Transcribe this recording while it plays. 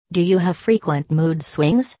Do you have frequent mood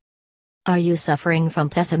swings? Are you suffering from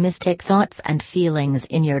pessimistic thoughts and feelings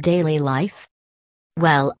in your daily life?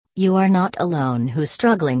 Well, you are not alone who's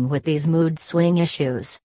struggling with these mood swing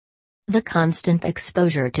issues. The constant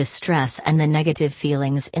exposure to stress and the negative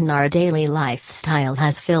feelings in our daily lifestyle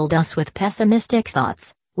has filled us with pessimistic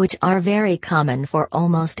thoughts, which are very common for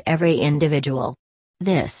almost every individual.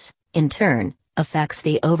 This, in turn, affects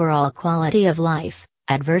the overall quality of life,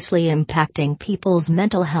 adversely impacting people's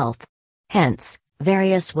mental health. Hence,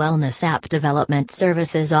 various wellness app development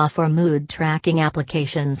services offer mood tracking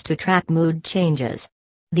applications to track mood changes.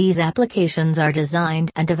 These applications are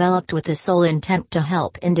designed and developed with the sole intent to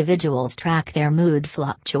help individuals track their mood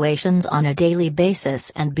fluctuations on a daily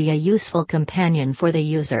basis and be a useful companion for the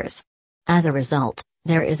users. As a result,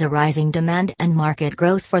 there is a rising demand and market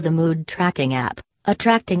growth for the mood tracking app,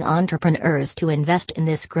 attracting entrepreneurs to invest in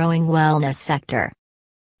this growing wellness sector.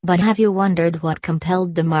 But have you wondered what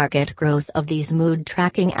compelled the market growth of these mood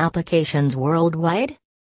tracking applications worldwide?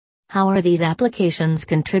 How are these applications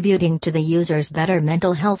contributing to the user's better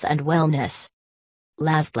mental health and wellness?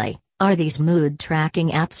 Lastly, are these mood tracking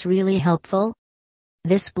apps really helpful?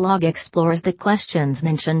 This blog explores the questions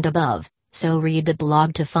mentioned above, so read the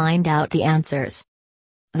blog to find out the answers.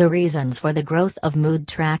 The reasons for the growth of mood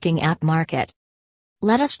tracking app market.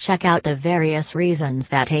 Let us check out the various reasons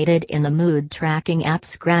that aided in the mood tracking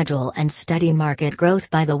app's gradual and steady market growth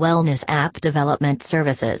by the wellness app development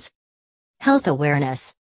services. Health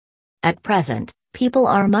awareness. At present, people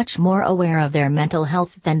are much more aware of their mental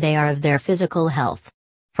health than they are of their physical health.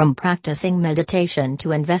 From practicing meditation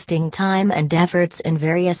to investing time and efforts in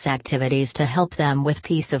various activities to help them with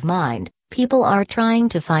peace of mind, people are trying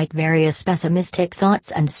to fight various pessimistic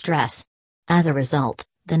thoughts and stress. As a result,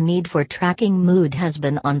 the need for tracking mood has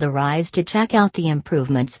been on the rise to check out the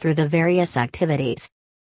improvements through the various activities.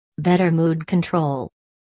 Better mood control.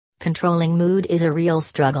 Controlling mood is a real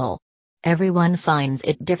struggle. Everyone finds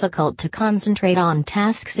it difficult to concentrate on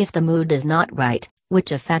tasks if the mood is not right,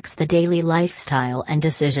 which affects the daily lifestyle and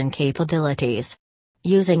decision capabilities.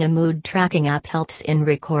 Using a mood tracking app helps in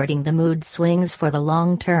recording the mood swings for the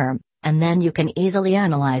long term, and then you can easily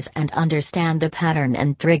analyze and understand the pattern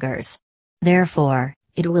and triggers. Therefore,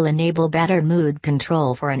 it will enable better mood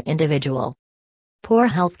control for an individual. Poor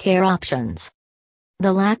healthcare options.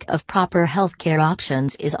 The lack of proper healthcare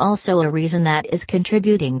options is also a reason that is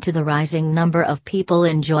contributing to the rising number of people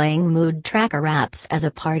enjoying mood tracker apps as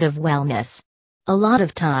a part of wellness. A lot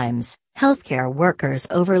of times, healthcare workers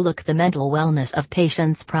overlook the mental wellness of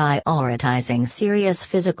patients, prioritizing serious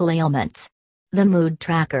physical ailments. The mood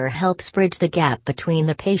tracker helps bridge the gap between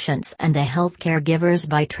the patients and the healthcare givers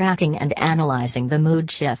by tracking and analyzing the mood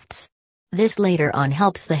shifts. This later on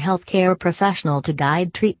helps the healthcare professional to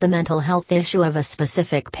treat the mental health issue of a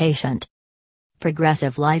specific patient.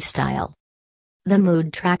 Progressive lifestyle. The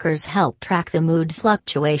mood trackers help track the mood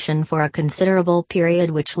fluctuation for a considerable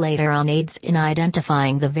period, which later on aids in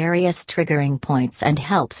identifying the various triggering points and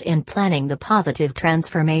helps in planning the positive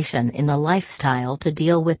transformation in the lifestyle to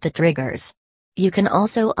deal with the triggers. You can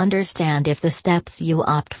also understand if the steps you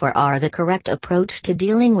opt for are the correct approach to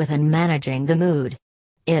dealing with and managing the mood.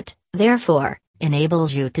 It, therefore,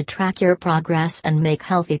 enables you to track your progress and make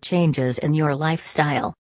healthy changes in your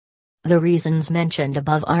lifestyle. The reasons mentioned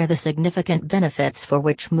above are the significant benefits for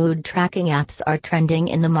which mood tracking apps are trending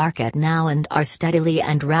in the market now and are steadily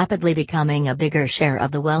and rapidly becoming a bigger share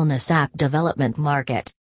of the wellness app development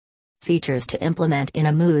market. Features to implement in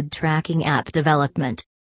a mood tracking app development.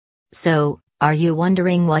 So, are you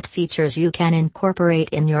wondering what features you can incorporate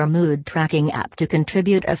in your mood tracking app to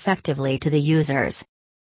contribute effectively to the users?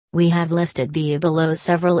 We have listed below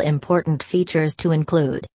several important features to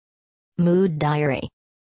include. Mood Diary.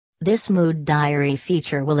 This Mood Diary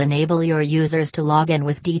feature will enable your users to log in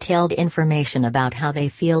with detailed information about how they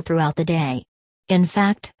feel throughout the day. In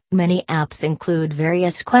fact, many apps include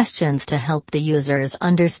various questions to help the users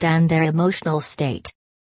understand their emotional state.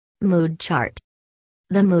 Mood Chart.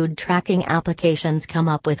 The mood tracking applications come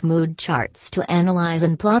up with mood charts to analyze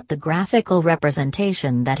and plot the graphical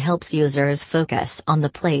representation that helps users focus on the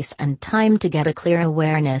place and time to get a clear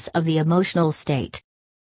awareness of the emotional state.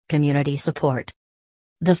 Community support.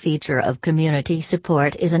 The feature of community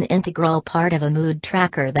support is an integral part of a mood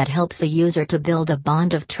tracker that helps a user to build a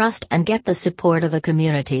bond of trust and get the support of a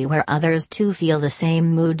community where others too feel the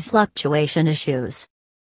same mood fluctuation issues.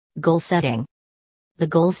 Goal setting. The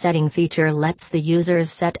goal setting feature lets the users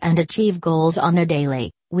set and achieve goals on a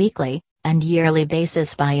daily, weekly, and yearly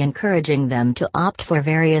basis by encouraging them to opt for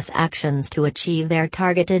various actions to achieve their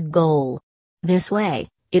targeted goal. This way,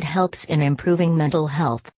 it helps in improving mental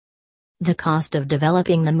health. The cost of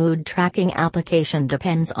developing the mood tracking application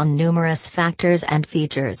depends on numerous factors and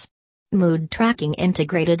features. Mood tracking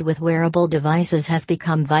integrated with wearable devices has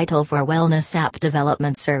become vital for wellness app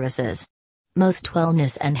development services. Most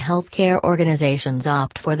wellness and healthcare organizations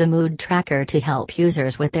opt for the mood tracker to help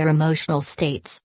users with their emotional states.